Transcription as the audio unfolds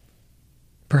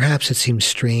Perhaps it seems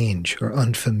strange or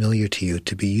unfamiliar to you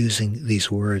to be using these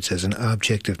words as an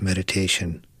object of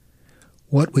meditation.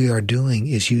 What we are doing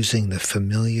is using the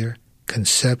familiar,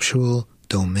 conceptual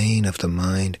domain of the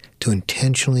mind to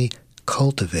intentionally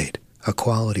cultivate a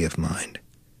quality of mind.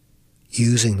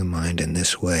 Using the mind in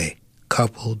this way,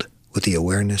 coupled with the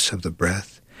awareness of the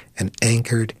breath and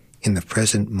anchored in the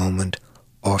present moment,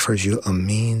 offers you a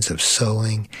means of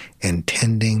sowing and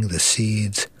tending the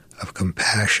seeds of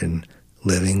compassion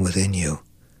living within you.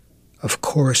 Of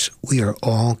course, we are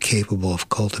all capable of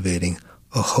cultivating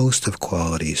a host of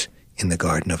qualities in the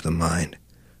garden of the mind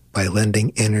by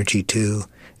lending energy to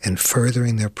and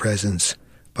furthering their presence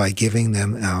by giving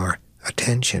them our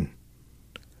attention.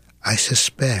 I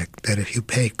suspect that if you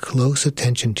pay close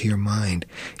attention to your mind,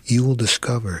 you will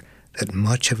discover that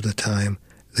much of the time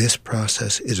this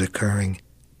process is occurring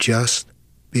just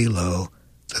below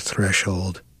the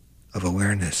threshold of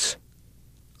awareness.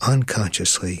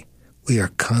 Unconsciously, we are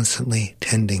constantly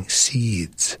tending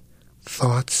seeds,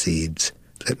 thought seeds,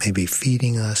 that may be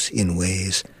feeding us in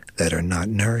ways that are not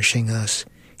nourishing us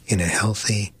in a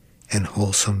healthy and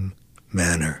wholesome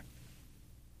manner.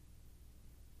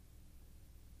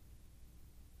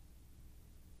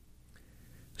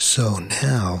 So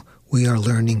now we are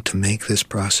learning to make this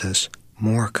process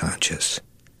more conscious.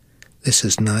 This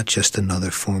is not just another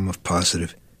form of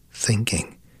positive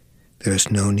thinking. There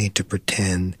is no need to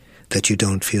pretend that you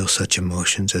don't feel such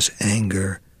emotions as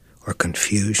anger or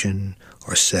confusion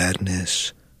or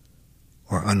sadness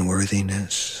or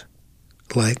unworthiness.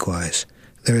 Likewise,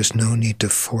 there is no need to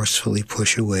forcefully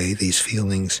push away these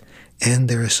feelings and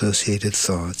their associated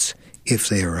thoughts if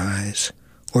they arise,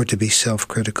 or to be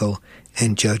self-critical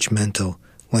and judgmental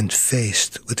when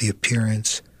faced with the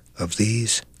appearance of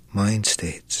these mind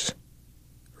states.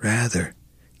 Rather,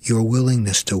 your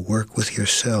willingness to work with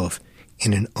yourself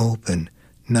in an open,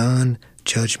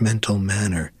 non-judgmental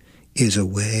manner is a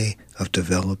way of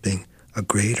developing a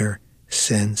greater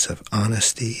sense of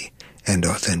honesty and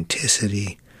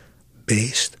authenticity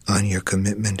based on your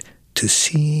commitment to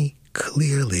see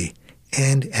clearly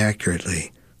and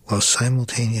accurately while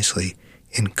simultaneously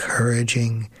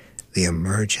encouraging the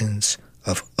emergence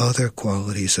of other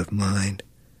qualities of mind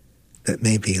that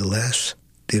may be less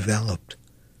developed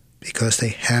because they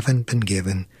haven't been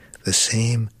given the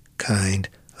same kind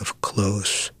of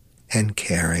close and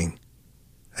caring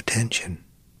attention.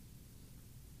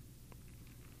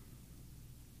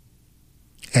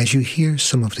 As you hear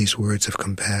some of these words of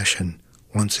compassion,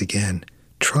 once again,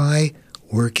 try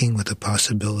working with the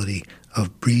possibility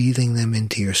of breathing them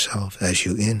into yourself as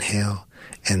you inhale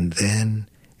and then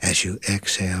as you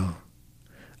exhale,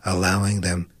 allowing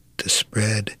them to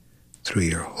spread through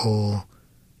your whole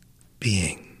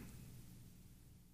being.